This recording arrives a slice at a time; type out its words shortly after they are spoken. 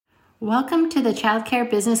Welcome to the Childcare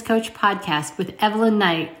Business Coach podcast with Evelyn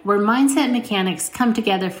Knight, where mindset mechanics come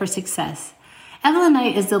together for success. Evelyn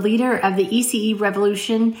Knight is the leader of the ECE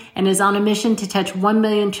revolution and is on a mission to touch 1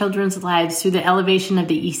 million children's lives through the elevation of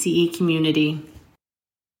the ECE community.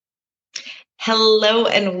 Hello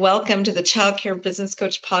and welcome to the Childcare Business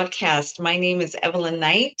Coach podcast. My name is Evelyn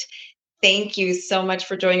Knight. Thank you so much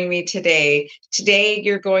for joining me today. Today,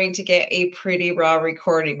 you're going to get a pretty raw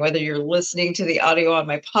recording, whether you're listening to the audio on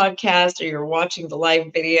my podcast or you're watching the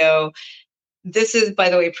live video. This is, by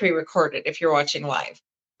the way, pre-recorded if you're watching live,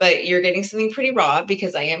 but you're getting something pretty raw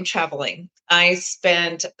because I am traveling. I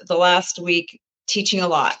spent the last week teaching a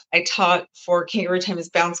lot. I taught for Kangaroo Time's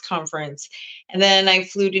Bounce Conference, and then I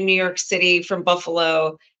flew to New York City from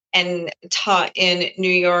Buffalo and taught in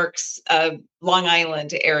New York's Long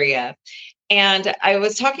Island area. And I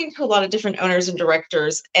was talking to a lot of different owners and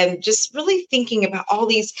directors and just really thinking about all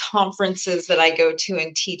these conferences that I go to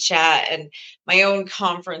and teach at and my own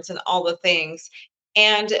conference and all the things.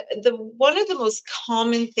 And one of the most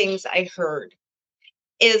common things I heard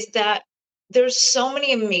is that there's so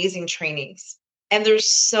many amazing trainings and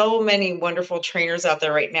there's so many wonderful trainers out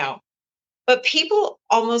there right now. But people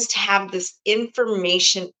almost have this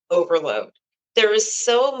information overload. There is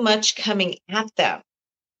so much coming at them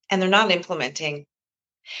and they're not implementing.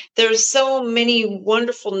 There's so many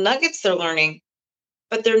wonderful nuggets they're learning,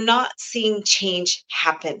 but they're not seeing change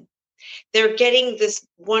happen. They're getting this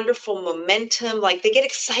wonderful momentum, like they get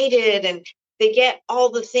excited and they get all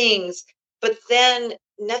the things, but then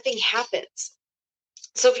nothing happens.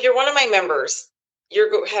 So if you're one of my members,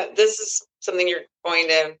 this is something you're going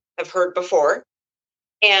to have heard before,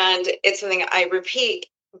 and it's something I repeat,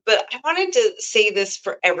 but I wanted to say this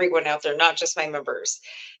for everyone out there, not just my members.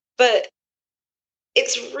 But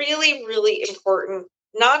it's really, really important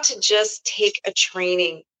not to just take a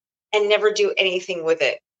training and never do anything with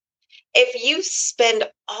it. If you spend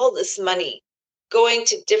all this money going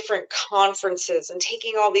to different conferences and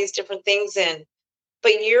taking all these different things in,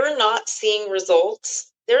 but you're not seeing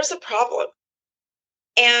results, there's a problem.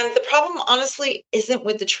 And the problem, honestly, isn't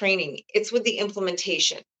with the training. It's with the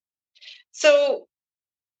implementation. So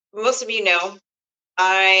most of you know,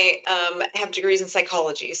 I have degrees in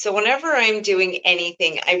psychology. So whenever I'm doing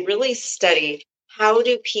anything, I really study how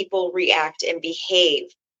do people react and behave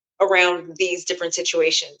around these different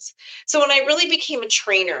situations. So when I really became a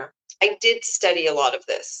trainer, I did study a lot of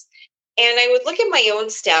this. And I would look at my own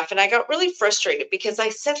staff and I got really frustrated because I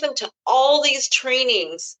sent them to all these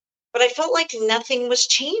trainings, but I felt like nothing was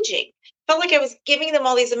changing. Felt like I was giving them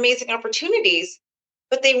all these amazing opportunities,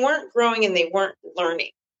 but they weren't growing and they weren't learning.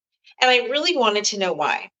 And I really wanted to know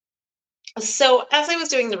why. So as I was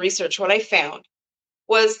doing the research, what I found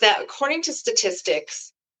was that according to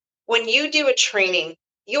statistics, when you do a training,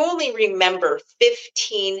 you only remember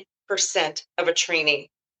 15% of a training.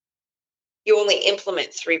 You only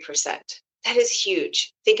implement 3%. That is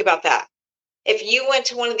huge. Think about that. If you went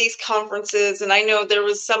to one of these conferences, and I know there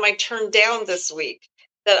was some I turned down this week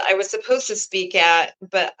that I was supposed to speak at,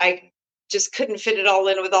 but I just couldn't fit it all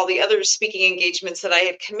in with all the other speaking engagements that I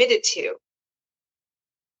had committed to.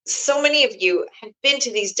 So many of you have been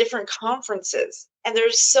to these different conferences, and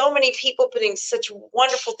there's so many people putting such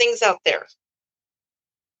wonderful things out there,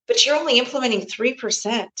 but you're only implementing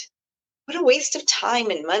 3%. What a waste of time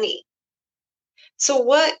and money. So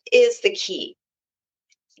what is the key?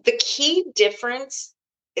 The key difference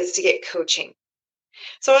is to get coaching.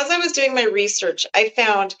 So as I was doing my research, I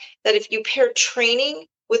found that if you pair training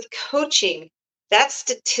with coaching, that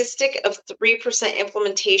statistic of 3%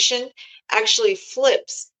 implementation actually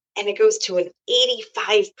flips and it goes to an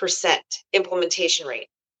 85% implementation rate.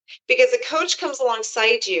 Because a coach comes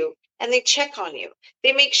alongside you and they check on you.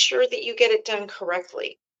 They make sure that you get it done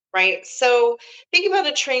correctly, right? So think about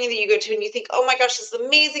a training that you go to and you think, oh my gosh, this is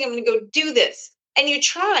amazing. I'm going to go do this. And you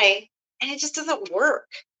try and it just doesn't work.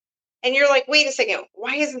 And you're like, wait a second,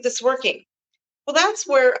 why isn't this working? Well, that's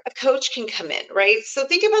where a coach can come in, right? So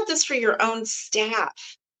think about this for your own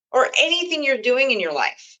staff or anything you're doing in your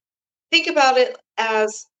life. Think about it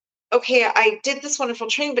as, okay, I did this wonderful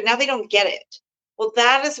training, but now they don't get it. Well,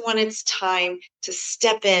 that is when it's time to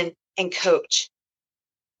step in and coach.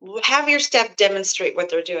 Have your staff demonstrate what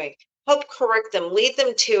they're doing. Help correct them, lead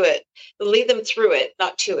them to it, lead them through it,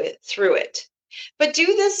 not to it, through it. But do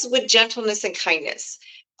this with gentleness and kindness.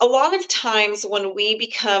 A lot of times when we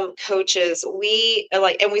become coaches, and we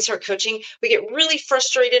start coaching, we get really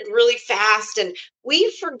frustrated really fast and we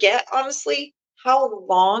forget, honestly, how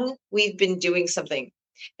long we've been doing something.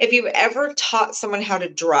 If you've ever taught someone how to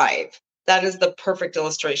drive, that is the perfect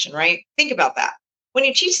illustration, right? Think about that. When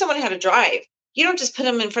you teach someone how to drive, you don't just put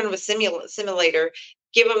them in front of a simulator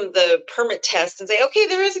give them the permit test and say, okay,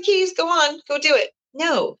 there is a keys, go on, go do it.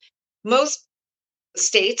 No, most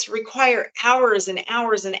states require hours and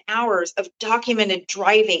hours and hours of documented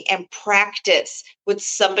driving and practice with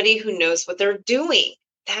somebody who knows what they're doing.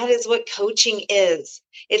 That is what coaching is.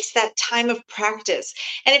 It's that time of practice.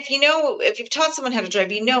 And if you've taught someone how to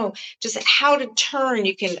drive, you know just how to turn.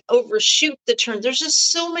 You can overshoot the turn. There's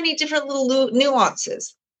just so many different little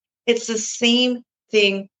nuances. It's the same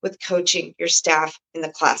thing with coaching your staff in the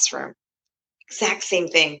classroom. Exact same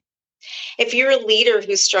thing. If you're a leader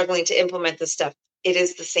who's struggling to implement this stuff, it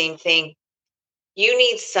is the same thing. You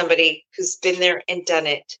need somebody who's been there and done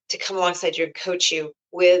it to come alongside you and coach you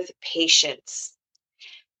with patience.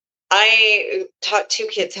 I taught 2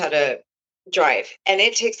 kids how to drive, and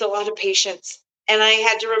it takes a lot of patience. And I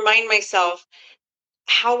had to remind myself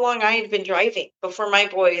how long I had been driving before my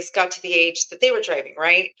boys got to the age that they were driving,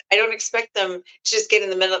 right? I don't expect them to just get in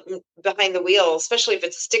the middle behind the wheel, especially if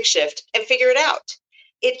it's a stick shift, and figure it out.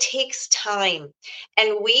 It takes time.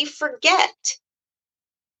 And we forget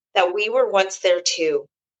that we were once there too,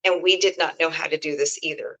 and we did not know how to do this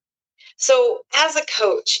either. So, as a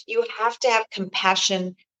coach, you have to have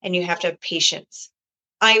compassion and you have to have patience.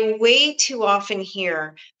 I way too often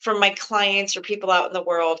hear from my clients or people out in the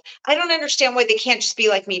world, I don't understand why they can't just be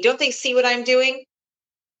like me. Don't they see what I'm doing?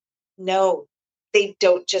 No, they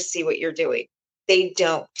don't just see what you're doing. They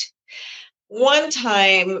don't. One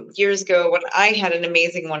time years ago, when I had an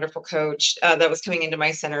amazing, wonderful coach that was coming into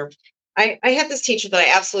my center, I had this teacher that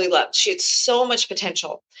I absolutely loved. She had so much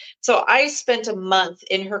potential. So I spent a month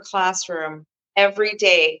in her classroom every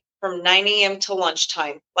day from 9 a.m. to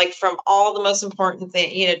lunchtime, like from all the most important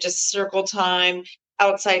thing, just circle time,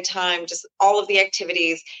 outside time, just all of the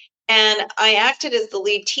activities. And I acted as the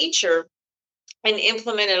lead teacher and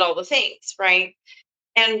implemented all the things, right?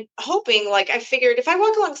 And hoping, like, I figured if I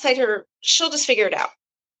walk alongside her, she'll just figure it out.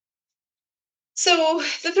 So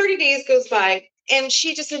the 30 days goes by, and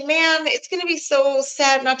she just said, man, it's going to be so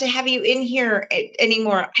sad not to have you in here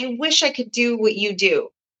anymore. I wish I could do what you do.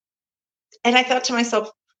 And I thought to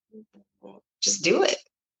myself, well, just do it.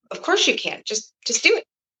 Of course you can. Just do it.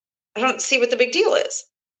 I don't see what the big deal is.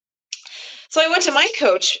 So I went to my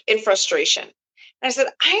coach in frustration. And I said,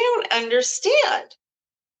 I don't understand.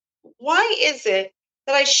 Why is it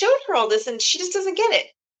that I showed her all this and she just doesn't get it?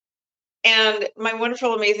 And my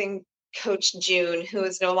wonderful, amazing coach, June, who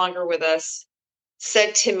is no longer with us,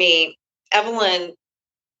 said to me, Evelyn,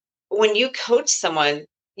 when you coach someone,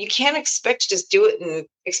 you can't expect to just do it and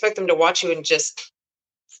expect them to watch you and just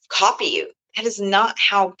copy you. That is not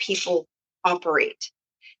how people operate.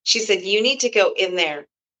 She said, you need to go in there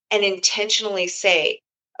and intentionally say,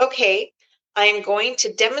 okay, I am going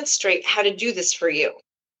to demonstrate how to do this for you.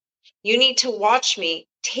 You need to watch me,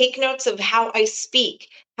 take notes of how I speak,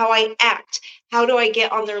 how I act, how do I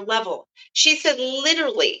get on their level. She said,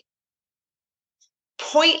 literally,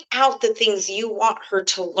 point out the things you want her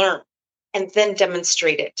to learn and then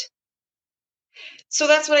demonstrate it. So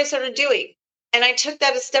that's what I started doing. And I took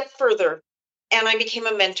that a step further and I became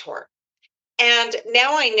a mentor. And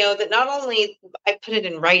now I know that not only I put it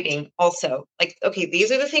in writing also, like, okay,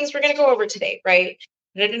 these are the things we're going to go over today, right?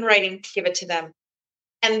 Put it in writing, give it to them.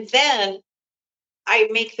 And then I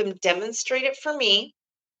make them demonstrate it for me.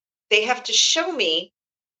 They have to show me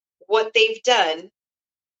what they've done.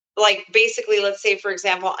 Like basically, let's say, for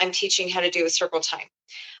example, I'm teaching how to do a circle time.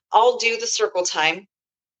 I'll do the circle time,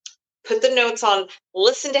 put the notes on,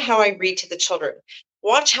 listen to how I read to the children,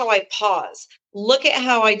 watch how I pause, look at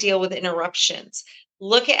how I deal with interruptions,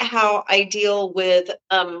 look at how I deal with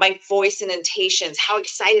my voice and intonations, how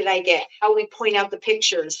excited I get, how we point out the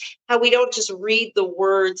pictures, how we don't just read the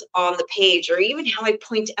words on the page, or even how I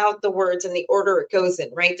point out the words in the order it goes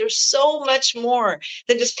in, right? There's so much more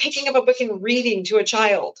than just picking up a book and reading to a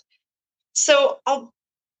child. So I'll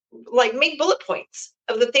like make bullet points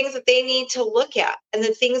of the things that they need to look at and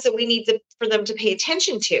the things that we need for them to pay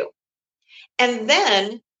attention to. And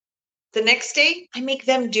then the next day, I make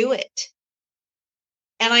them do it.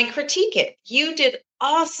 And I critique it. You did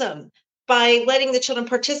awesome by letting the children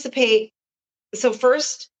participate. So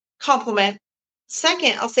first, compliment.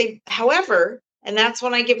 Second, I'll say, however, and that's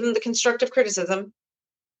when I give them the constructive criticism.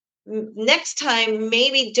 Next time,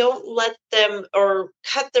 maybe don't let them or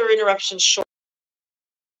cut their interruptions short.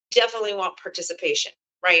 Definitely want participation,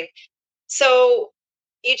 right? So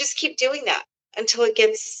you just keep doing that until it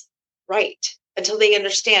gets right, until they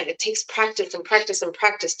understand. It takes practice and practice and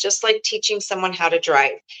practice, just like teaching someone how to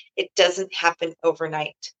drive. It doesn't happen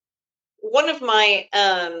overnight. One of my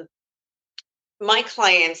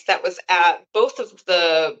clients that was at both of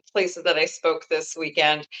the places that I spoke this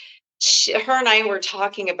weekend, her and I were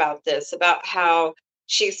talking about this, about how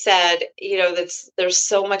she said, there's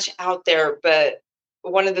so much out there, but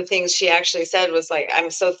one of the things she actually said was like, I'm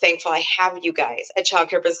so thankful I have you guys at Child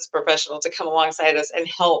Care Business Professional to come alongside us and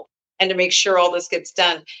help and to make sure all this gets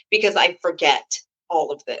done, because I forget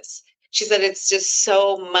all of this. She said it's just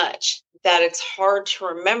so much that it's hard to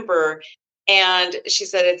remember. And she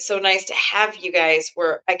said it's so nice to have you guys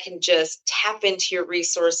where I can just tap into your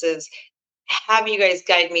resources, have you guys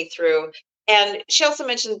guide me through. And she also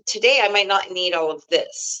mentioned today I might not need all of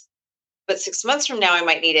this, but 6 months from now I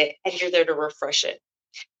might need it, and you're there to refresh it.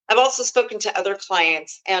 I've also spoken to other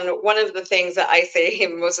clients, and one of the things that I say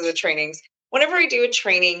in most of the trainings, whenever I do a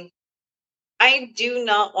training, I do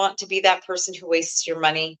not want to be that person who wastes your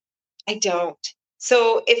money. I don't.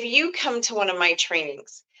 So if you come to one of my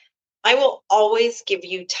trainings, I will always give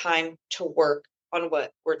you time to work on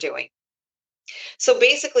what we're doing. So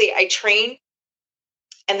basically, I train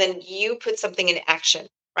and then you put something in action,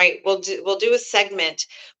 right? We'll do a segment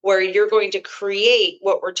where you're going to create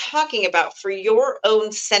what we're talking about for your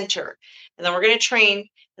own center. And then we're going to train,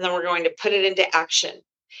 and then we're going to put it into action.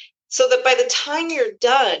 So that by the time you're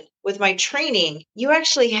done with my training, you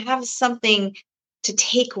actually have something to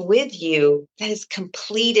take with you that is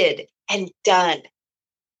completed and done.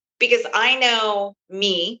 Because I know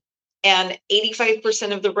me and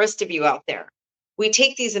 85% of the rest of you out there. We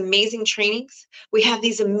take these amazing trainings, we have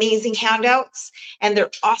these amazing handouts, and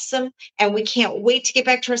they're awesome. And we can't wait to get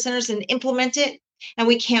back to our centers and implement it. And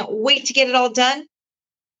we can't wait to get it all done.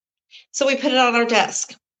 So we put it on our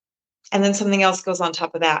desk. And then something else goes on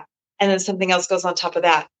top of that. And then something else goes on top of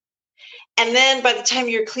that. And then by the time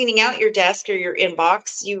you're cleaning out your desk or your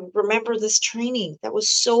inbox, you remember this training that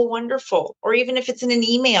was so wonderful. Or even if it's in an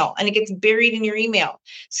email and it gets buried in your email.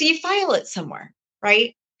 So you file it somewhere,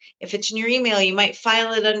 right? If it's in your email, you might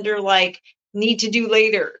file it under like need to do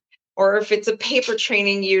later. Or if it's a paper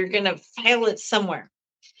training, you're going to file it somewhere.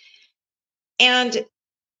 And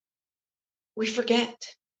we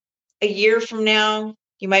forget. A year from now,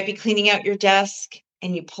 you might be cleaning out your desk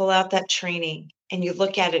and you pull out that training and you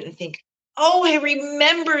look at it and think, oh, I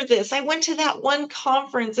remember this. I went to that one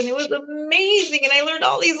conference and it was amazing. And I learned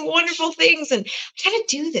all these wonderful things. And I got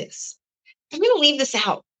to do this. I'm going to leave this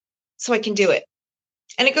out so I can do it.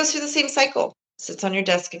 And it goes through the same cycle. Sits on your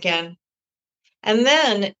desk again. And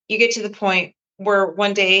then you get to the point where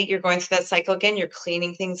one day you're going through that cycle again. You're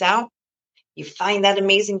cleaning things out. You find that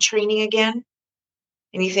amazing training again.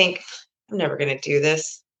 And you think, I'm never going to do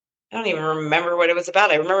this. I don't even remember what it was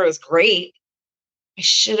about. I remember it was great. I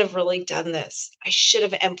should have really done this. I should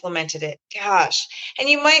have implemented it. Gosh. And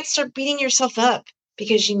you might start beating yourself up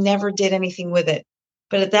because you never did anything with it.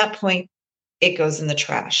 But at that point, it goes in the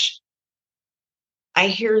trash. I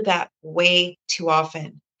hear that way too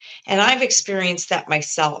often. And I've experienced that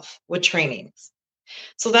myself with trainings.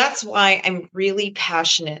 So that's why I'm really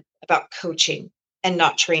passionate about coaching and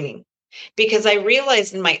not training. Because I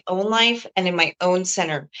realized in my own life and in my own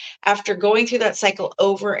center, after going through that cycle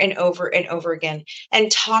over and over and over again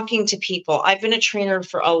and talking to people, I've been a trainer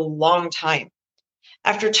for a long time.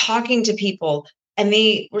 After talking to people, and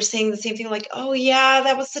they were saying the same thing, like, oh, yeah,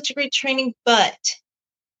 that was such a great training, but,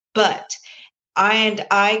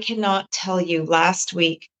 I cannot tell you last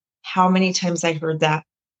week how many times I heard that,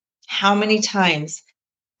 how many times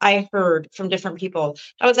I heard from different people.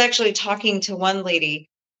 I was actually talking to one lady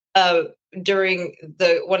during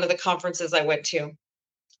one of the conferences I went to,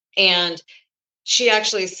 and she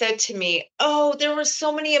actually said to me, "Oh, there were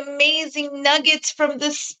so many amazing nuggets from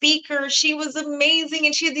the speaker. She was amazing,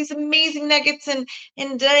 and she had these amazing nuggets, and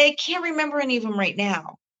I can't remember any of them right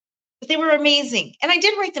now, but they were amazing, and I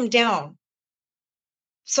did write them down.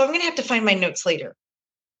 So I'm going to have to find my notes later."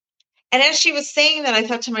 And as she was saying that, I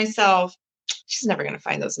thought to myself, she's never going to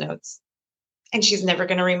find those notes, and she's never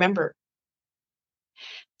going to remember.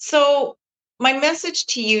 So, my message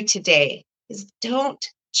to you today is don't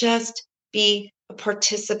just be a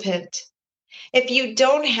participant. If you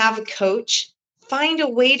don't have a coach, find a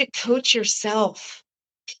way to coach yourself.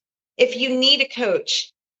 If you need a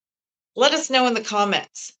coach, let us know in the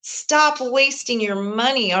comments. Stop wasting your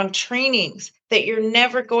money on trainings that you're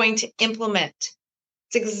never going to implement.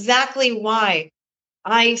 It's exactly why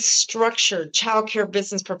I structured childcare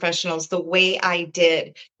business professionals the way I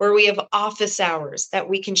did, where we have office hours that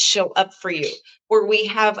we can show up for you, where we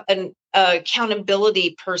have an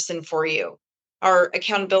accountability person for you. Our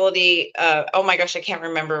accountability, oh my gosh, I can't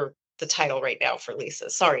remember the title right now for Lisa.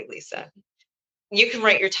 Sorry, Lisa. You can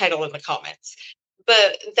write your title in the comments.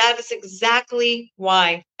 But that is exactly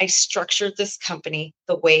why I structured this company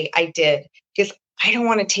the way I did, because I don't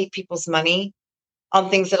want to take people's money on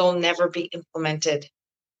things that'll never be implemented.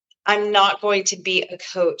 I'm not going to be a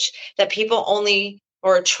coach that people only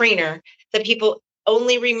or a trainer that people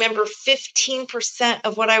only remember 15%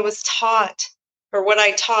 of what I was taught or what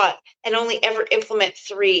I taught and only ever implement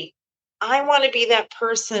 3. I want to be that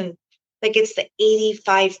person that gets the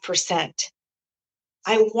 85%.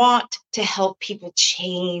 I want to help people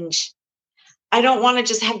change. I don't want to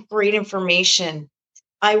just have great information.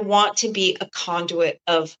 I want to be a conduit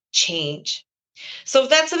of change. So if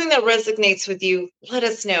that's something that resonates with you, let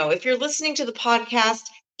us know. If you're listening to the podcast,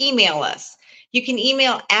 email us. You can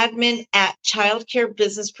email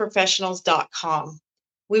admin@childcarebusinessprofessionals.com.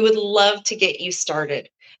 We would love to get you started.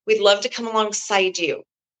 We'd love to come alongside you.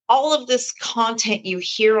 All of this content you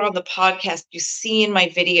hear on the podcast, you see in my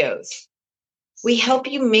videos, we help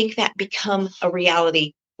you make that become a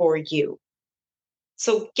reality for you.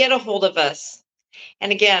 So get a hold of us.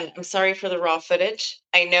 And again, I'm sorry for the raw footage.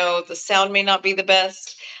 I know the sound may not be the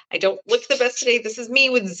best. I don't look the best today. This is me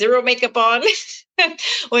with zero makeup on,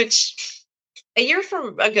 which a year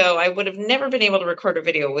from ago, I would have never been able to record a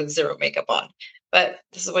video with zero makeup on. But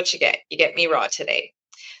this is what you get. You get me raw today.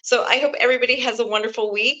 So I hope everybody has a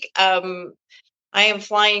wonderful week. I am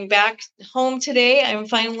flying back home today. I'm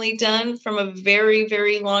finally done from a very,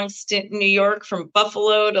 very long stint in New York, from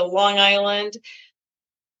Buffalo to Long Island,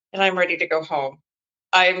 and I'm ready to go home.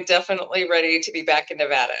 I'm definitely ready to be back in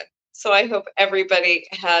Nevada. So I hope everybody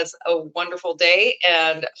has a wonderful day,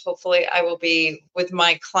 and hopefully I will be with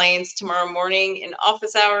my clients tomorrow morning in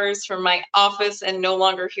office hours from my office and no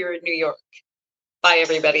longer here in New York. Bye,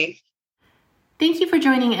 everybody. Thank you for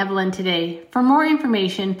joining Evelyn today. For more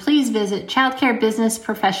information, please visit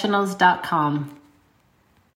childcarebusinessprofessionals.com.